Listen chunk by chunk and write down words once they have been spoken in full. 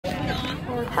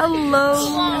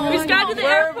Hello. We just got to the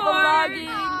airport.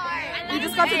 We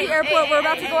just got to the airport. We're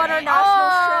about to go on our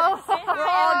nationals trip. We're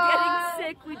all getting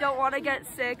sick. We don't want to get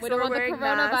sick. We don't want the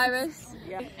coronavirus. Masks.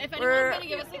 Yeah. If anyone's gonna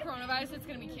give us the coronavirus, it's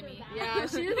gonna be Kimi. Yeah,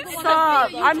 she's the one.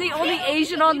 Stop! I'm the only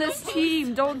Asian on this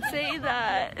team. Don't say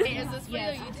that. Hey, is this for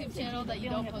your YouTube channel that you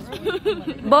don't post?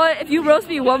 But if you roast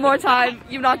me one more time,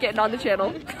 you're not getting on the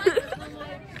channel.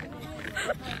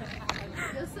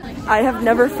 I have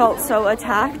never felt so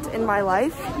attacked in my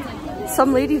life.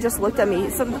 Some lady just looked at me.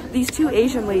 These two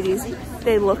Asian ladies,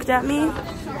 they looked at me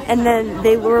and then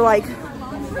they were like,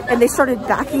 and they started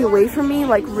backing away from me,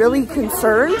 like really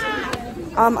concerned.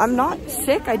 I'm not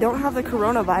sick. I don't have the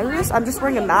coronavirus. I'm just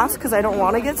wearing a mask because I don't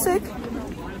want to get sick.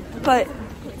 But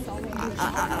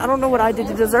I don't know what I did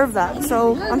to deserve that.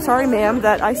 So I'm sorry, ma'am,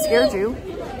 that I scared you.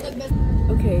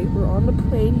 Okay, we're on the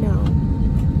plane now.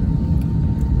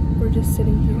 We're just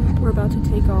sitting here. We're about to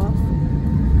take off.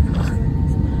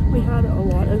 We had a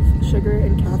lot of sugar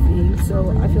and caffeine,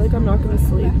 so I feel like I'm not going to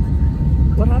sleep.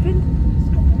 What happened?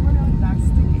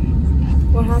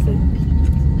 What happened?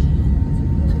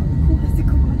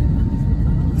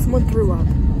 Someone threw up.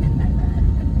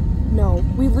 No,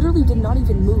 we literally did not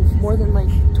even move more than like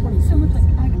 20 feet.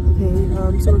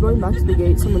 Okay, so we're going back to the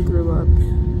gate. Someone threw up.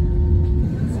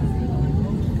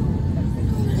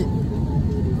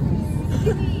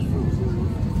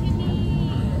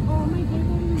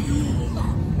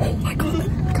 Oh my god,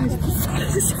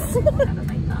 guys,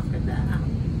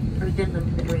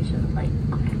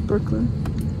 Brooklyn.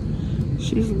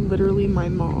 She's literally my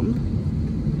mom.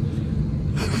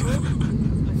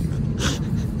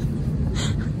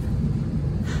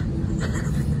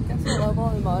 What level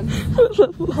am I on?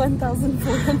 Level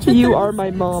 1,400. You are my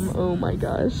mom. Oh my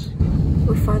gosh.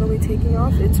 We're finally taking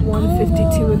off. It's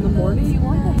 1:52 in the morning.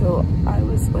 So I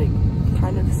was like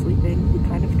kind of sleeping,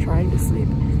 kind of trying to sleep.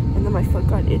 And then my foot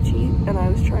got itchy and I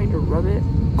was trying to rub it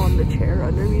on the chair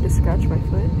under me to scratch my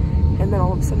foot. And then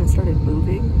all of a sudden it started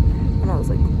moving. And I was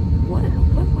like, what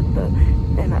the?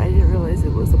 And I didn't realize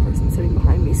it was the person sitting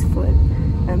behind me's foot.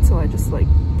 And so I just like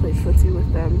played footsie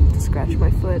with them to scratch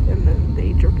my foot. And then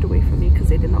they jerked away from me because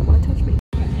they did not want to touch me.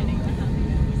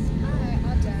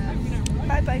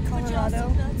 Bye-bye,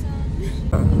 Colorado.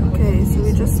 Okay, so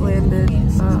we just landed.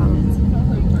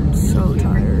 I'm so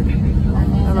tired.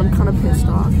 And I'm kind of pissed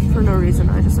off for no reason.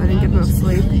 I didn't get enough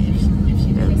sleep.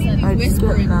 And I just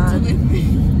get mad.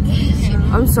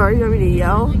 I'm sorry, you want me to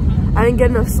yell? I didn't get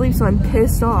enough sleep, so I'm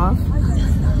pissed off.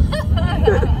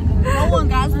 No one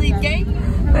got sleep, gang.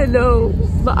 I know,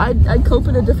 but I'd cope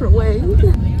in a different way.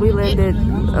 We landed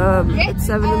at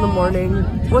 7 in the morning.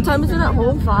 What time is it at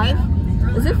home? 5?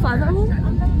 Is it 5 at home?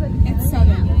 It's 7.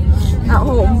 At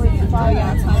home. 5,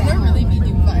 yeah, it's home. They're really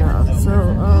meeting 5. Yeah, so,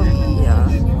 yeah.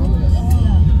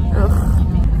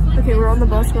 Ugh. Okay, we're on the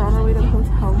bus. We're on our way to the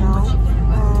hotel now.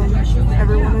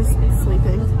 Everyone is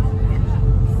sleeping.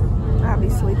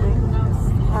 Abby's sleeping.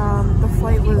 The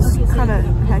flight was kind of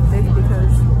hectic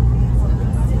because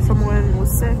someone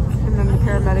was sick and then the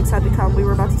paramedics had to come. We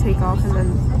were about to take off and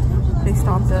then they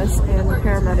stopped us and the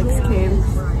paramedics came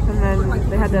and then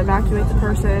they had to evacuate the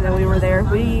person and we were there.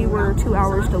 We were 2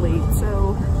 hours delayed,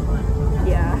 so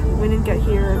yeah, we didn't get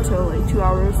here until like 2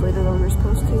 hours later than we were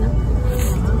supposed to.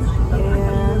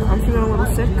 And I'm feeling a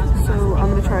little sick, so I'm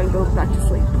gonna try and go back to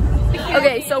sleep.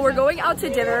 Okay, so we're going out to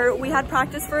dinner. We had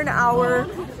practice for an hour.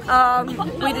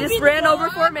 We just ran over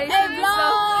formations and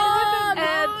stuff.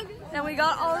 And we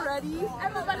got all ready.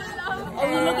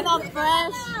 We're looking all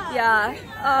fresh. Yeah.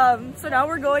 So now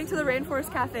we're going to the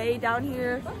Rainforest Cafe down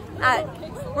here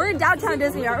we're in downtown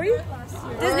Disney, aren't we?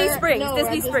 Disney Springs. No,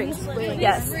 Disney Springs.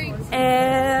 Yes.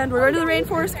 And we're going to the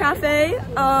Rainforest Cafe.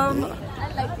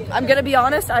 I'm gonna be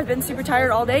honest, I've been super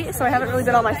tired all day, so I haven't really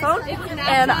been on my phone,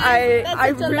 and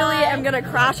I really am gonna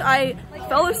crash. I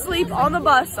fell asleep on the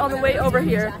bus on the way over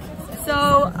here.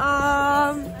 So,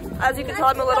 as you can tell,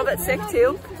 I'm a little bit sick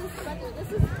too.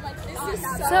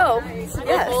 So,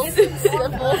 yes.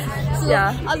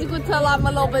 Yeah. As you can tell, I'm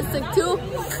a little bit sick too.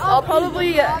 I'll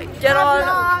probably get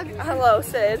on, hello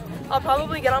Sid. I'll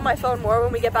probably get on my phone more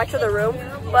when we get back to the room,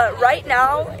 but right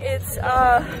now it's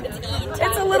a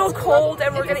little cold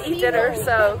and we're gonna eat dinner,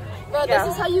 so Bro, yeah.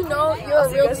 This is how you know you're a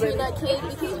real peanut kid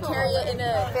because you carry it in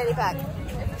a fanny pack.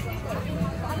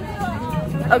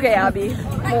 Okay, Abby.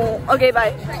 Well, okay,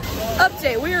 bye.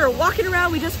 Update, we were walking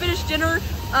around, we just finished dinner.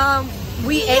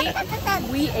 We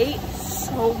ate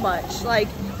so much. Like,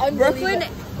 Brooklyn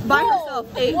by herself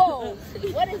ate. Whoa,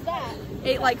 what is that?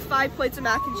 Ate like 5 plates of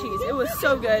mac and cheese. It was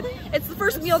so good. It's the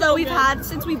first meal that we've had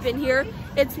since we've been here.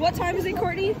 It's, what time is it,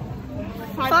 Courtney?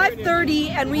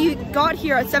 5:30, and we got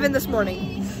here at 7 this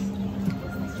morning.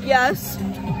 Yes.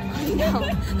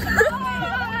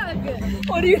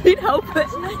 What do you need help with?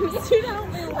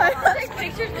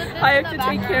 I have to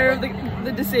take care of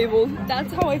the disabled.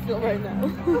 That's how I feel right now.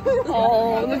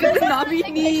 Oh, look at the knobby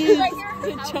knees.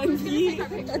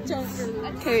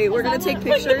 Okay, we're gonna take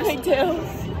pictures.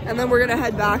 And then we're gonna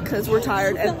head back because we're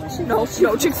tired. And no,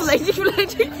 Chick-fil-A.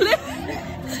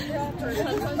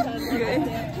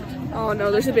 Okay. Oh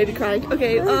no, there's a baby crying.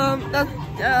 Okay,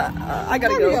 I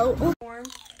gotta go.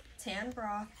 Tan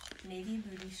bra, navy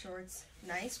booty shorts,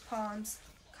 nice palms,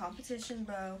 competition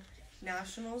bow,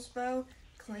 nationals bow,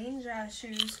 clean jazz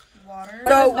shoes, water.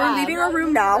 So we're leaving our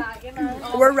room now.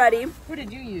 We're ready. Who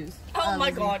did you use? Oh my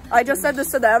god. I just said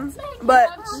this to them, but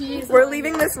we're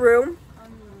leaving this room,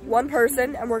 one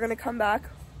person, and we're gonna come back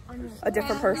a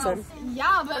different person.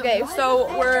 Yeah, but Okay, so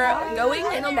we're going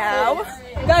in now.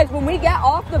 Guys, when we get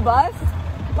off the bus,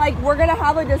 like, we're gonna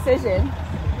have a decision.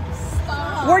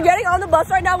 We're getting on the bus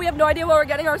right now. We have no idea what we're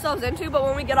getting ourselves into, but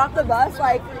when we get off the bus,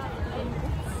 like,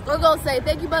 we're gonna say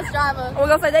thank you, bus driver. we're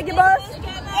gonna say thank you, bus.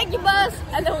 Thank you, bus,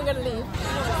 and then we're gonna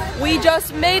leave. We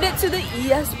just made it to the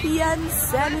ESPN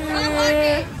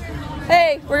Center.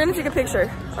 Hey, we're gonna take a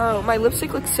picture. Oh, my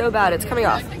lipstick looks so bad. It's coming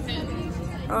off.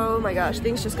 Oh my gosh,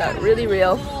 things just got really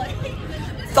real.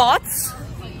 Thoughts?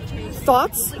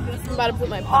 Thoughts? I'm about to put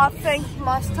my I think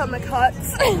my stomach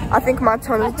hurts. I think my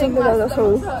tummy hurts.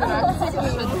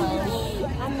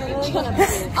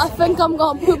 I think I'm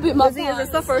gonna poop in my Lizzie, is this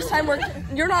the first time we're...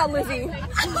 You're not Lizzie.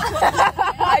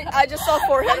 I just saw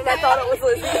forehead and I thought it was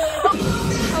Lizzie.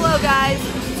 Hello guys.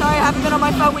 Sorry I haven't been on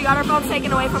my phone. We got our phones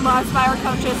taken away from us by our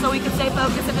coaches so we could stay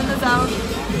focused and in the zone.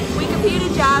 We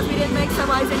competed jazz. We didn't make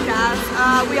semis in jazz.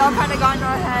 We all kind of got in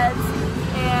our heads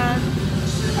and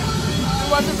it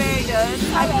wasn't very good.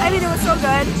 I mean, it was so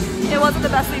good. It wasn't the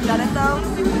best we've done it though.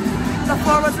 The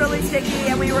floor was really sticky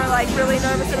and we were like really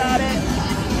nervous about it.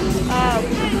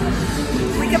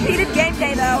 We competed game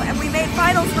day though, and we made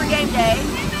finals for game day.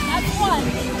 That's fun.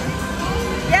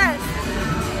 Yes.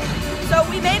 So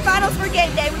we made finals for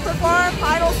game day. We perform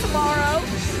finals tomorrow,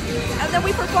 and then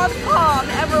we perform prom,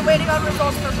 and we're waiting on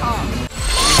results for prom.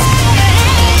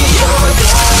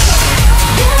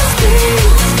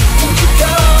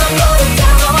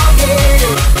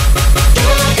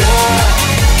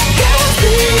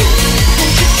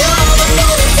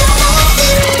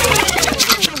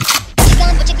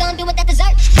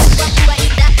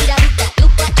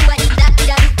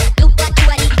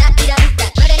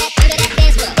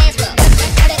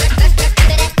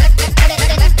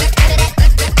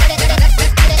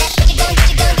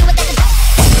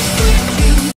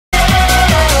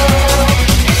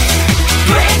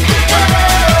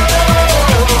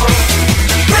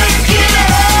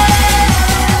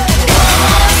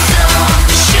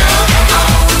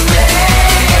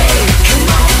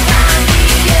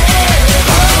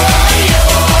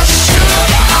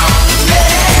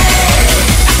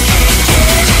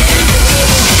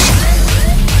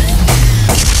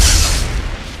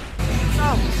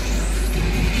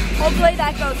 Hopefully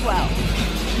that goes well.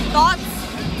 Thoughts?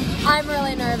 I'm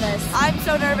really nervous. I'm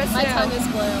so nervous My too. tongue is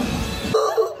blue.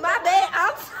 Ooh, my bad.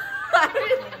 I'm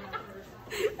sorry.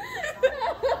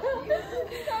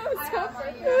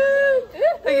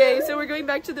 Okay, so we're going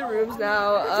back to the rooms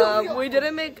now. We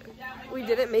didn't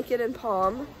make it in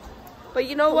Palm. But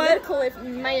you know what?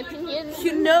 In my opinion.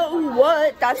 You know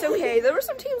what? That's okay. There were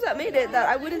some teams that made it that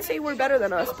I wouldn't say were better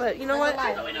than us, but you know what?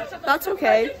 That's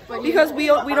okay because we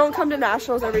don't come to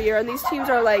nationals every year, and these teams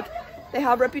are like, they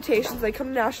have reputations. They come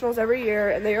to nationals every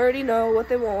year, and they already know what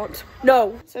they want.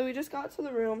 No. So we just got to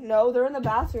the room. No, they're in the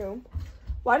bathroom.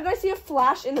 Why did I see a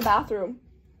flash in the bathroom?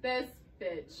 This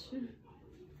bitch.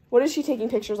 What is she taking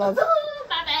pictures of?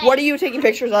 What are you taking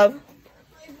pictures of?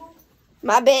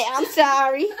 My bad, I'm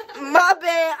sorry. My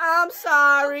bad, I'm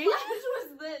sorry. What was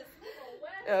this?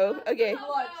 Oh, okay.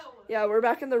 Yeah, we're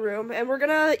back in the room, and we're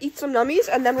gonna eat some nummies,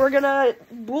 and then we're gonna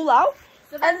bool out.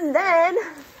 And then,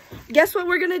 guess what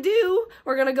we're gonna do?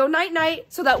 We're gonna go night-night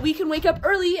so that we can wake up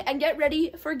early and get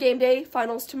ready for game day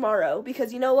finals tomorrow.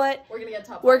 Because you know what? We're gonna get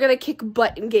top. We're gonna kick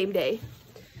butt in game day.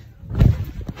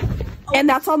 And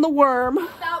that's on the worm.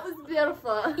 That was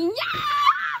beautiful. Yeah!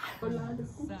 So,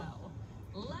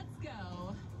 let's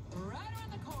go right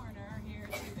around the corner here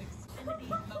to Xfinity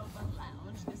Boba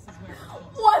Lounge. This is where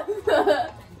What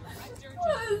the?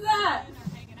 What is that?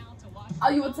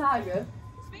 Are you a tiger?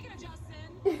 Speaking of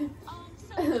Justin,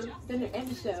 Dinner and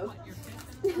the show.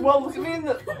 Well, look at me in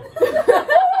the...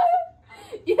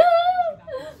 Yeah.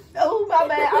 Oh, my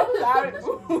bad. I'm sorry.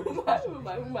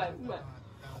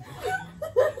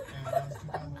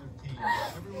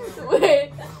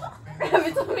 Wait.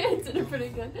 Every time I did it pretty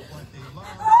good.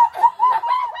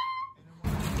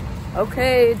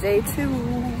 Okay, day 2.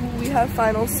 We have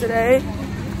finals today.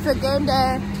 For game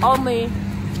day only.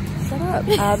 Shut up,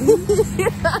 Abby.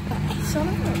 Shut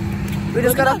up. We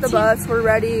just got off the bus. We're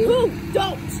ready. Ooh,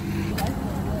 don't.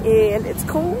 And it's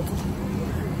cold.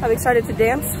 I'm excited to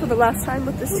dance for the last time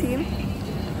with this team.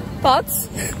 Thoughts?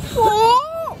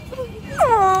 What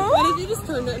if you just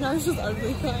turned it and I was just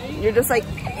ugly crying? You're just like,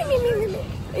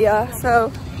 yeah,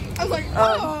 so. I was like,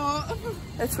 oh.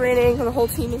 It's raining and the whole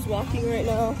team is walking right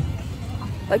now.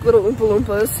 Like little Oompa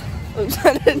Loompas. Oops,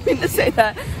 I didn't mean to say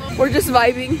that. We're just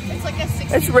vibing. It's like a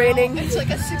 60 It's raining. It's like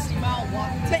a 60-mile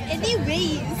walk. But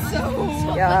anyways,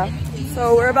 so. Yeah.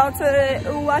 So we're about to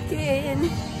walk in.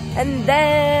 And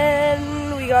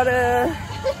then we gotta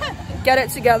get it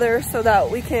together so that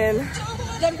we can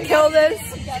kill this.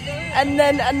 And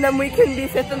then we can be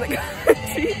 5th in the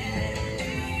country.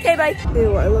 Okay, bye.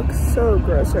 Ew, I look so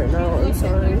gross right now. I'm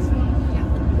sorry.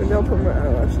 Maybe I'll put my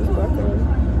eyelashes back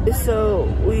on. So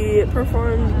we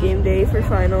performed game day for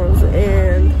finals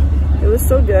and it was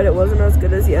so good. It wasn't as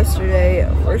good as yesterday.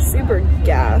 We're super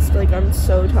gassed. Like, I'm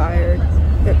so tired.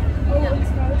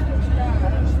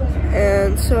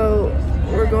 And so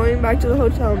we're going back to the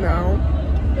hotel now.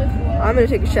 I'm gonna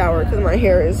take a shower because my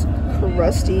hair is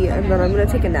crusty, and then I'm gonna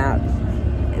take a nap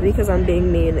because I'm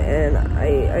being mean, and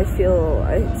I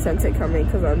sense it coming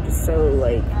because I'm just so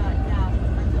like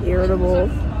irritable.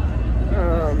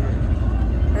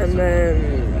 And then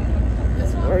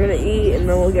we're gonna eat, and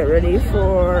then we'll get ready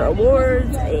for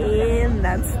awards, and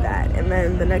that's that. And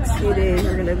then the next few days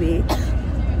we're gonna be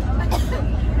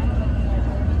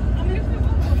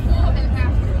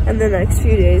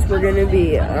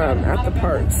at the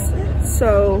parks.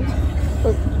 So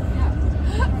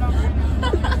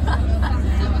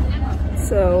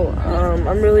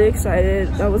I'm really excited.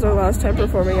 That was our last time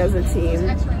performing as a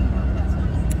team.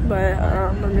 But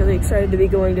I'm really excited to be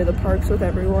going to the parks with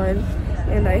everyone,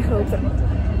 and I hope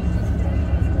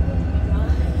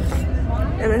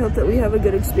that we have a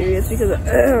good experience because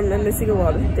I'm missing a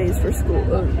lot of days for school,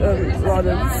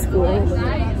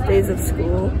 days of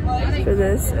school for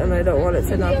this, and I don't want it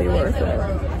to not be worth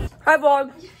it. Hi vlog.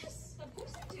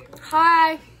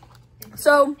 Hi.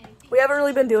 So we haven't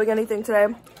really been doing anything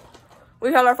today.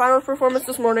 We had our final performance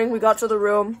this morning. We got to the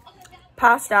room,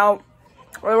 passed out.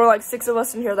 There were like 6 of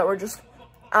us in here that were just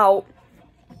out.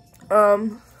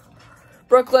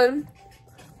 Brooklyn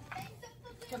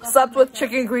slept with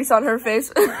chicken grease on her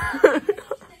face.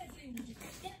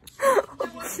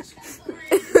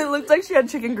 It looked like she had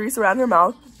chicken grease around her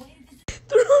mouth.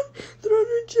 They're on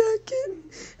her jacket.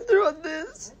 They're on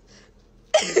this.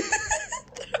 They're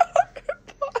on her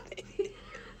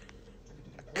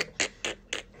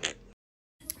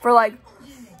body.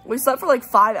 We slept for like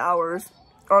 5 hours,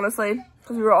 honestly.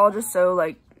 Because we were all just so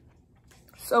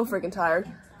freaking tired.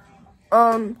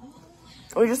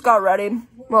 We just got ready.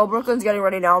 Well, Brooklyn's getting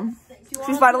ready now.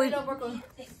 She's finally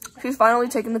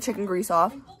taking the chicken grease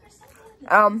off.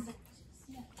 Then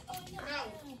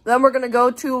we're gonna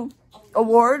go to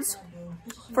awards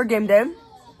for game day.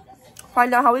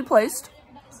 Find out how we placed.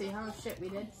 See how much shit we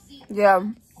did. Yeah.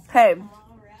 Hey.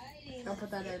 Don't put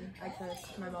that in. Because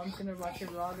my mom's gonna watch your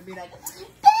vlog and be like.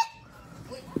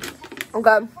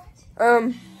 Okay.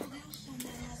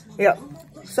 Yeah.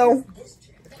 So,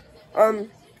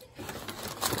 I'm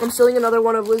stealing another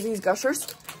one of Lizzie's gushers.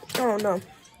 Oh no.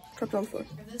 Dropped on the floor.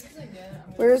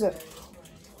 Where is it?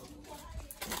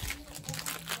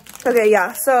 Okay,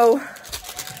 yeah. So,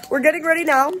 we're getting ready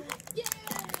now.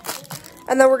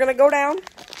 And then we're gonna go down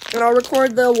and I'll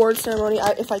record the award ceremony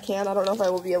if I can. I don't know if I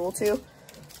will be able to.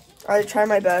 I try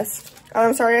my best.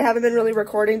 I'm sorry I haven't been really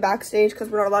recording backstage because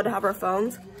we're not allowed to have our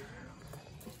phones.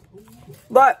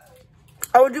 But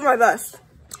I will do my best.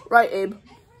 Right, Abe?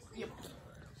 Yep.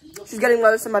 She's getting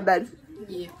lettuce in my bed.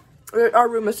 Yeah. Our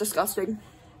room is disgusting.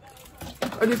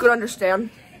 If you could understand.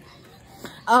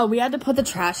 Oh, we had to put the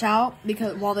trash out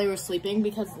while they were sleeping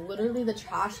because literally the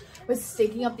trash was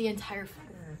stinking up the entire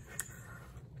room.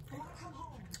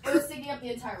 It was stinking up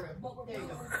the entire room. There you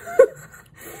go.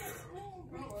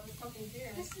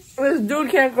 This dude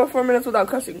can't go 4 minutes without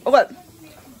cussing. Okay.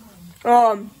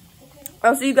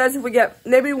 I'll see you guys if we get,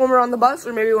 maybe when we're on the bus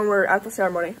or maybe when we're at the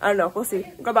ceremony. I don't know. We'll see.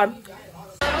 Goodbye. Woo!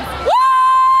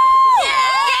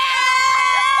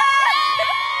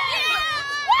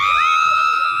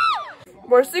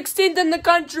 We're 16th in the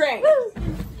country.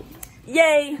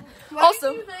 Yay. Why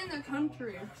also, in the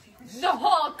country? The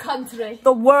whole country.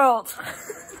 The world.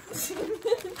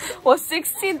 We're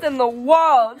 16th in the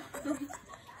world.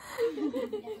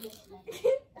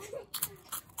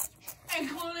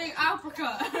 Including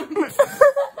Africa.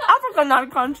 Africa, not a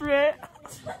country.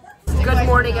 Good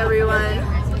morning, everyone.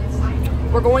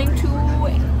 We're going to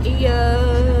a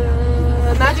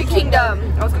Magic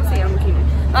Kingdom. I was gonna say Animal Kingdom.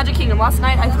 Magic Kingdom. Last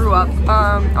night I threw up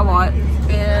a lot,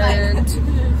 and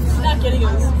Not getting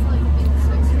us.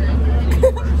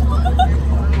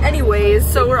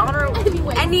 anyways, so we're on our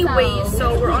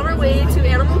way to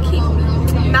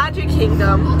Magic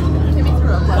Kingdom.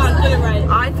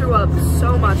 I threw up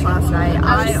so much last night.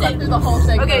 I was sick through the whole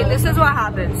thing. Okay, this is what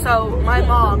happened. So my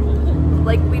mom,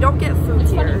 like, we don't get food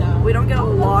here. We don't get a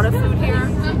lot of food here.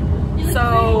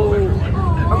 So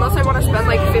unless I want to spend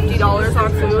like $50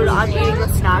 on food, I'm eating the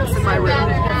snacks in my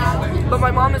room. But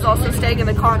my mom is also staying in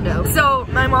the condo. So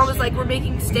my mom was like, we're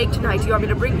making steak tonight. Do you want me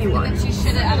to bring you one? She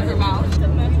shit it out of her mouth.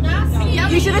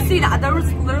 You should have seen that. There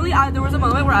was literally, there was a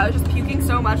moment where I was just puking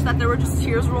so much that there were just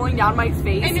tears rolling down my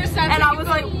face. And I was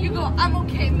like, you go, I'm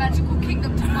okay, Magical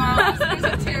Kingdom tomorrow. There's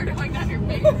a tear going down your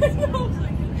face.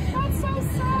 That's so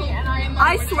sad.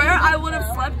 I swear I would have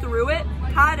slept through it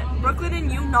had Brooklyn and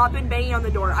you not been banging on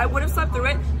the door. I would have slept through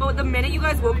it, but the minute you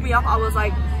guys woke me up, I was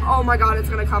like, oh my god, it's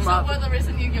gonna come up. So, the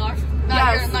reason you yawned?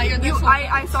 Yes,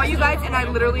 I saw you guys and I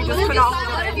literally just could not hold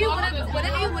it. What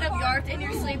if you would have yawned in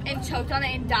your sleep and choked on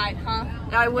it and died, huh?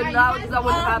 I wouldn't, that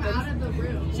wouldn't have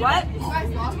happened. What? You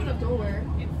guys lost the door.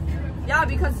 Yeah,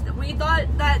 because we thought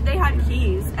that they had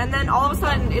keys, and then all of a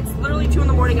sudden, it's literally 2 in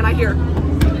the morning and I hear,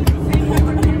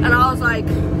 and I was like,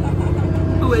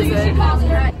 who is it?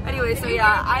 Anyway, so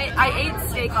yeah, I ate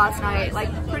steak last night,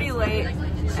 like pretty late,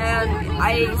 and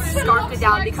I scarfed it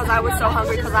down because I was so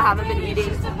hungry because I haven't been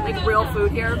eating like real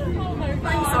food here.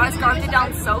 So I scarfed it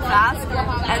down so fast,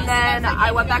 and then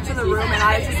I went back to the room and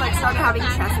I just like started having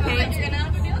chest pains.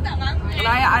 And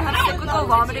I have cyclical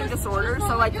vomiting disorder,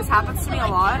 so like this happens to me a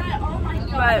lot.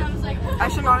 But I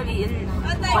should not have eaten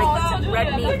like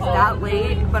red meat that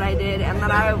late, but I did. And then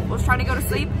I was trying to go to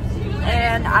sleep,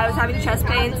 and I was having chest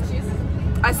pains.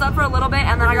 I slept for a little bit,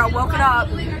 and then I got woken up,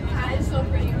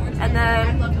 and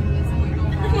then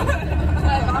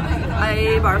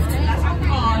I barfed.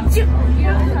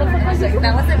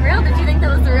 That wasn't real? Did you think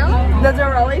that was real? That's a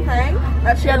really thing?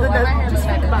 That she had to just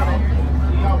think about it.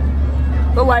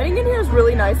 The lighting in here is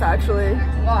really nice, actually.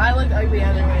 Well, I look ugly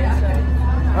anyway, so.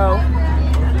 Oh.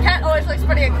 Cat always looks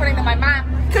pretty according to my mom.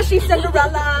 Cause she's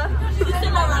Cinderella.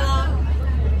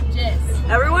 Jizz.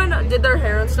 Everyone did their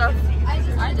hair and stuff. I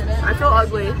did it. I feel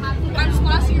ugly. I'm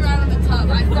splashing around in the tub.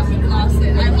 I fucking lost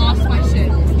it. I lost my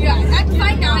shit. Yeah, that's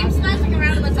fine now. I'm splashing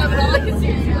around in the tub, and all I can see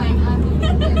is like.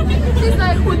 She's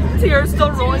like, with tears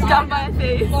still rolling down my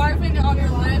face. Barfing on your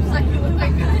lips, like you look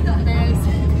like this.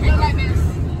 Look like this.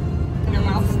 In your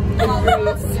mouth.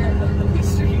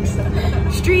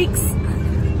 Streaks.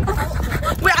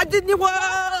 We're at Disney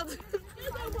World.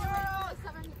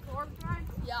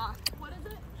 Yeah. What is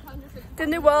it?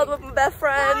 Disney World with my best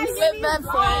friends. With best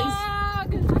friends.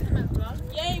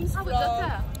 James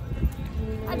vlog.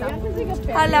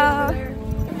 Hello.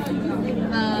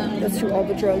 Let's do all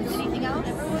the drugs. Anything else?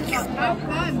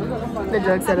 The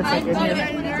drugs that affect your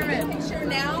hair. Picture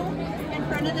now in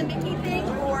front of the Mickey thing,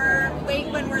 or wait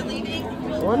when we're leaving?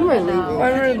 When we're leaving. When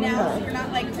we're leaving. Now, you're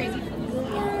not like crazy.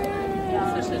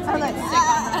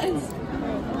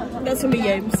 That's gonna be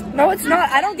James. No, it's not.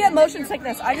 I don't get motion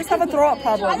sickness. I just have a throw up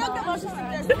problem. I don't get motion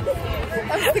sickness.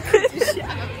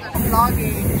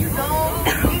 Vlogging. You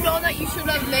know that you should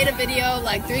have made a video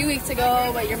like 3 weeks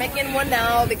ago, but you're making one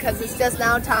now because it's just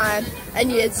now time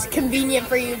and it's convenient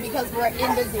for you because we're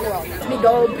in Disney World. Me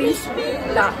go,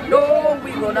 Bismillah. No,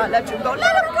 we will not let you go.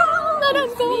 Let him go. Let him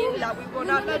go. Bismillah, we will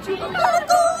not let you go. Let him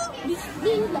go.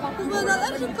 Bismillah, we will not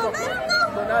let you go. Let him go.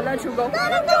 We will not let you go.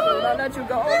 Let him go. We will not let you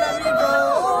go. Oh, let me go.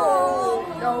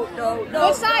 No, no, no.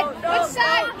 Which side? No, Which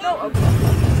side? No, okay.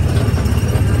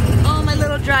 Oh, my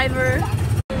little driver.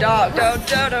 Dog, no,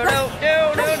 no, no, no,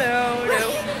 no, no, no, no.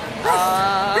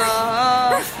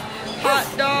 Hot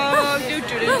dog, do,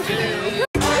 do, do, do.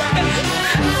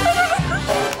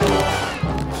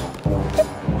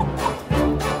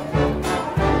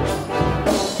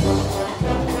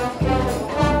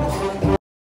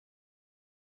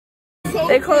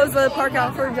 They closed the park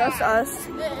out for just us,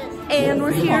 and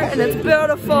we're here, and it's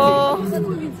beautiful.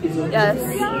 Yes.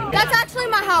 That's actually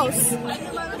my house.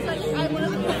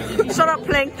 Shut up,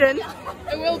 Plankton.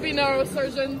 It will be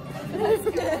neurosurgeon.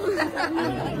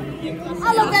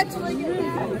 I love that.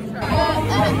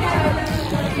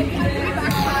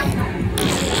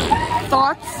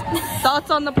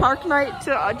 Thoughts on the park night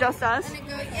to just us? Then it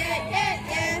go, yeah.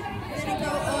 Then it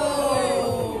go,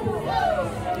 oh.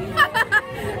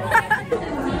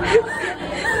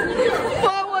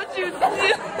 What you do?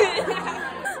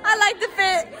 I like the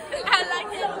fit. I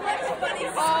like it. It's funny.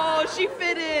 Oh, she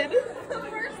fitted. The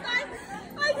first time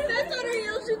I stepped on her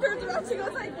heels, she turns around, she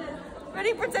goes like this.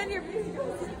 Ready? Pretend you're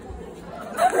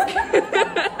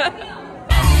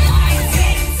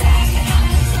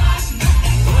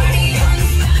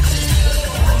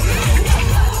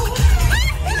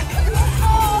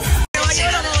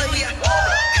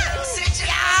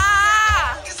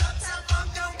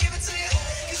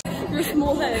Your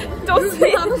small head. Don't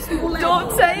say that.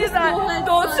 Don't say that.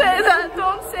 Don't say that.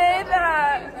 Don't say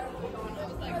that.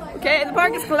 Okay, the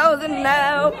park is closing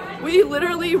now. We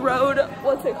literally rode,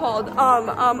 what's it called?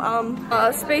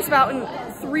 Space Mountain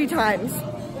 3 times.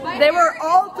 They were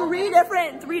all three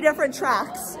different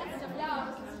tracks.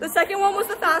 The second one was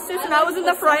the fastest, and I was in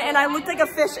the front, and I looked like a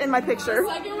fish in my picture.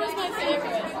 The second was my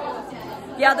favorite.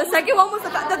 Yeah, the second one was the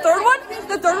third one.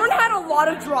 The third one had a lot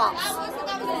of drops.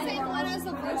 That was the same one as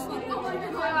the first one.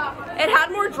 It had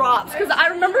more drops because I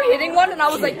remember hitting one, and I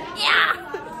was like, yeah.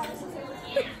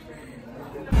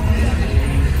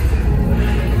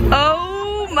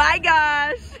 Oh my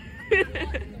gosh.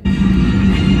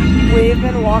 We've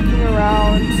been walking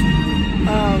around,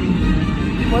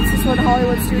 what's this one,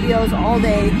 Hollywood Studios all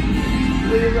day.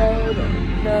 We rode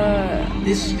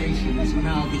This station is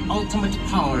now the ultimate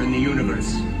power in the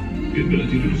universe. The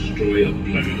ability to destroy a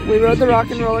planet. We rode the rock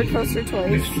and roller coaster twice.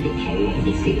 Next to the power of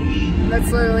the Force.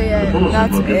 That's literally it.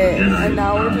 That's it. And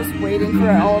now we're just waiting for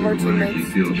all of our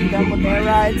teammates to be done with their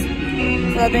rides so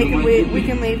that they can we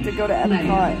can leave to go to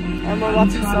Epcot. And we're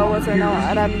watching Star Wars right now,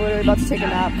 and I'm literally about to take a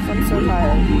nap because I'm so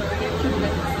tired.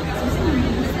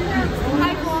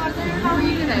 Hi vlog, how are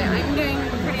you today? I'm doing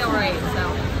pretty alright, so.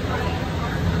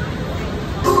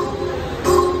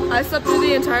 I slept through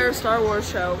the entire Star Wars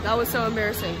show. That was so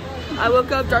embarrassing. I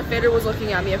woke up, Darth Vader was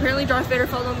looking at me. Apparently Darth Vader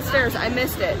fell down the stairs. I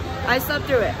missed it. I slept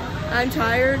through it. I'm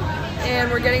tired,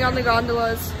 and we're getting on the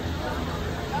gondolas.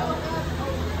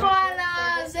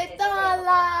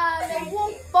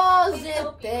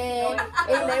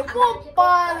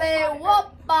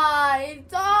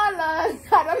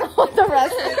 I don't know what the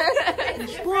rest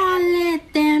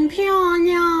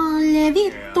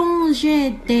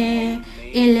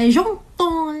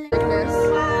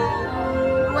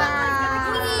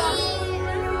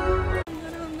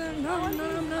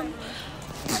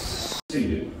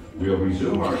We'll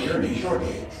resume our journey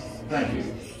shortly. Thank you.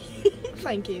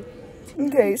 Thank you.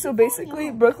 Okay, so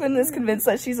basically Brooklyn is convinced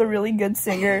that she's a really good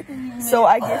singer, so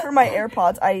I gave her my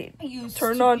AirPods. I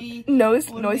turned on noise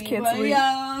canceling.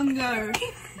 Younger.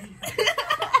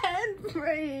 And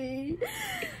pray.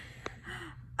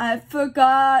 I've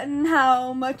forgotten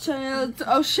how much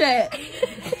oh shit.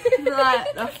 That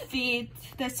defeat.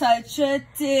 There's such a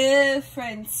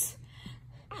difference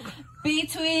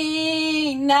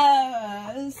between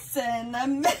us and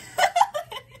a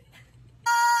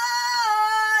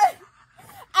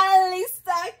at least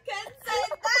I can say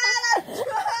that I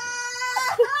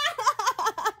tried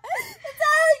to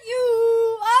tell you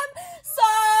I'm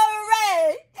sorry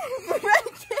for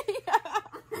breaking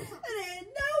up. And it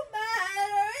don't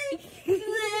matter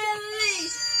clearly.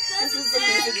 This is the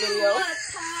music video.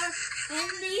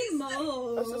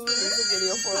 Anymore. This is the music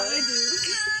video for it.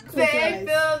 They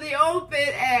fill the open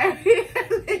area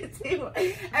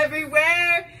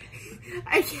everywhere.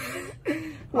 I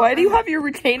can't. Why do you have your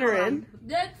retainer in?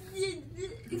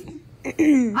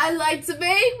 I like to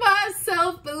make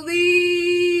myself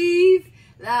believe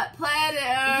that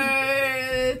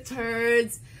planet Earth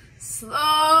turns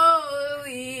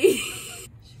slowly.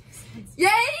 Yeah,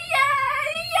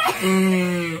 yeah,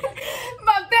 yeah.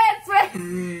 My best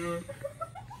friend.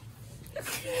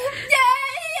 Yeah,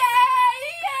 yeah,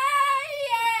 yeah,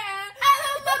 yeah. I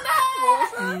love my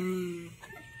mom.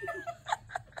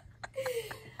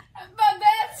 My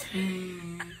best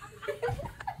friend.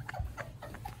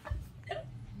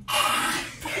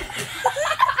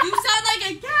 You sound like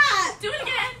a cat. Do it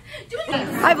again. Do it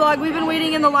again. Hi vlog, we've been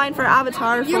waiting in the line for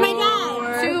Avatar You're my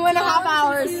dad. 2.5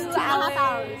 hours. 2.5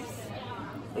 hours.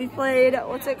 We played,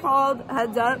 what's it called?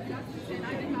 Heads Up.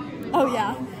 Oh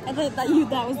yeah. I thought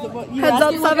that was the one you Heads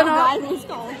Up, asking what 7 the Up. ride was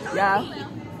called. Yeah,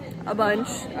 a bunch.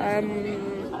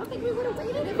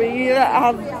 We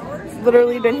have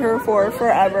literally been here for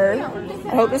forever.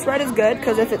 I hope this ride is good,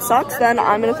 because if it sucks, then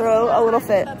I'm gonna throw a little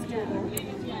fit.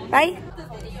 Bye.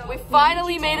 We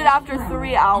finally made it after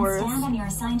 3 hours.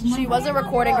 She wasn't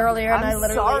recording earlier, and I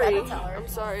literally had to tell her. I'm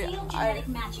sorry.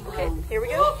 Okay, here we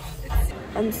go.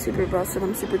 I'm super busted.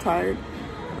 I'm super tired.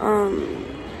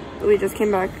 We just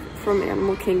came back from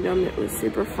Animal Kingdom. It was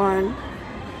super fun.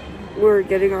 We're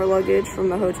getting our luggage from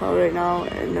the hotel right now,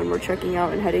 and then we're checking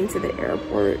out and heading to the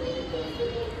airport.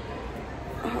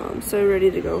 I'm so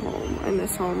ready to go home. I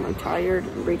miss home. I'm tired.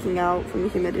 I'm breaking out from the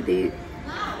humidity.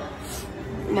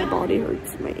 My body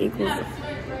hurts. My ankles.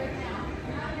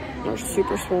 are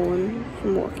super swollen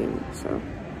from walking, so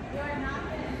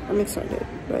I'm excited,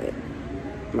 but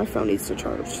my phone needs to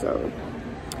charge, so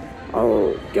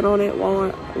I'll get on it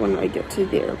when I get to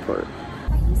the airport.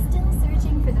 Are you still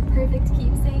searching for the perfect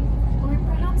keepsake? Or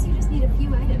perhaps you just need a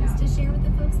few items to share with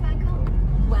the folks back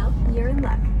home? Well, you're in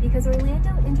luck, because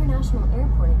Orlando International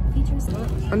Airport features...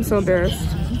 I'm so embarrassed.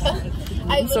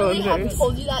 I so literally have embarrassed.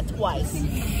 told you that twice.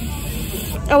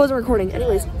 I wasn't recording.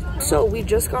 Anyways, so we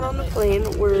just got on the plane.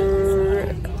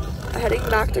 We're heading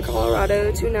back to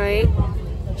Colorado tonight.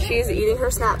 She's eating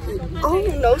her snap peas. Oh,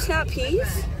 no snap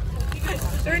peas?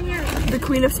 They're in here. The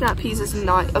queen of snap peas is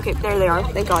not. Okay, there they are.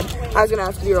 Thank God. I was gonna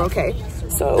ask if you were okay.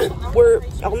 So we're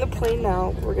on the plane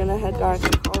now. We're gonna head back to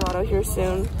Colorado here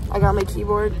soon. I got my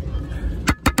keyboard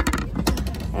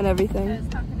and everything.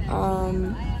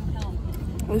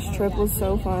 This trip was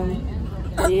so fun.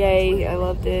 Yay, I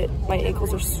loved it. My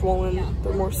ankles are swollen.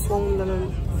 They're more swollen than a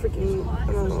freaking,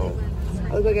 I don't know.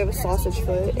 I look like I have a sausage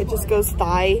foot. It just goes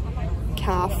thigh,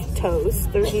 calf, toes.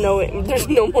 There's no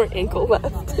more ankle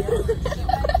left.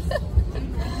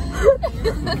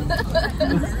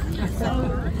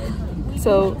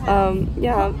 So,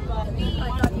 yeah.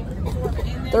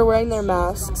 They're wearing their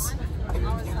masks.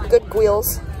 Good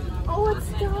wheels. Oh, it's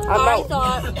done. I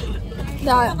thought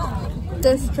that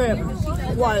this trip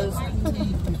was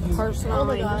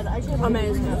personally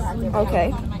amazing.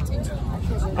 Okay.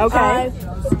 I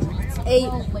ate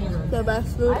the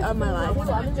best food of my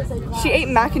life. She ate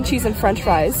mac and cheese and french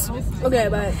fries. Okay,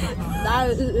 but that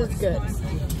is good.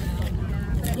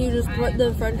 You just put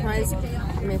the french fries,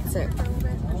 mix it.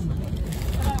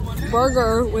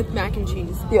 Burger with mac and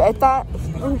cheese. You ate that?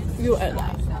 You ate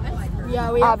that.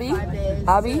 Yeah, we Abby? have 5 days.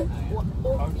 Abby?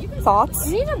 Thoughts?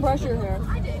 You need to brush your hair.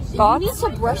 Thoughts? You need to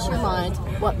brush your mind.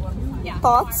 What?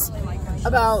 Thoughts?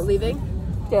 About leaving?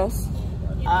 Yes.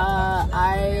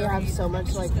 I have so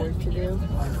much like work to do.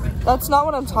 That's not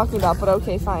what I'm talking about, but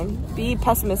okay, fine. Be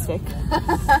pessimistic.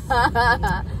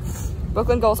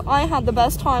 Brooklyn goes, I had the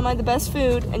best time, I had the best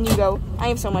food, and you go, I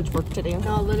have so much work to do.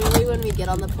 No, literally when we get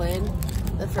on the plane,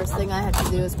 the first thing I have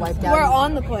to do is wipe down. We're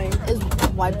on the plane. Is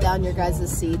wipe down your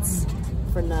guys' seats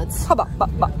for nuts. I I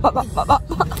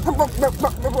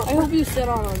hope you sit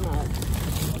on a nut.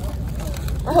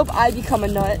 hope I become a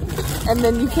nut, and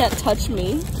then you can't touch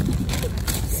me.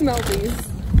 Smell these.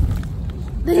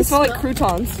 They smell like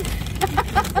croutons.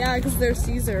 Yeah, because they're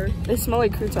Caesar. They smell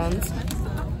like croutons.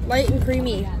 Light and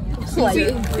creamy.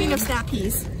 Queen of snap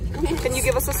peas. Can you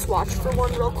give us a swatch for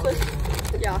one real quick?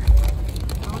 Yeah.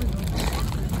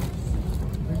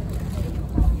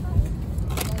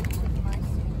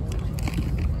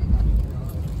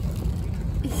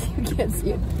 You can't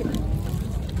see it.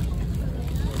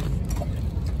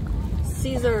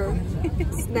 Caesar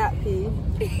snap pea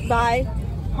by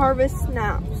Harvest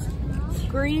Snaps.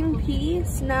 Green pea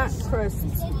snack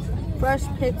crisps. Fresh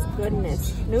pits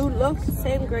goodness. New look,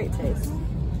 same great taste.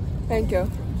 Thank you.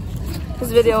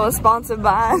 This video is sponsored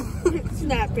by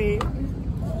Snappy.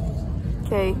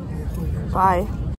 Okay, bye.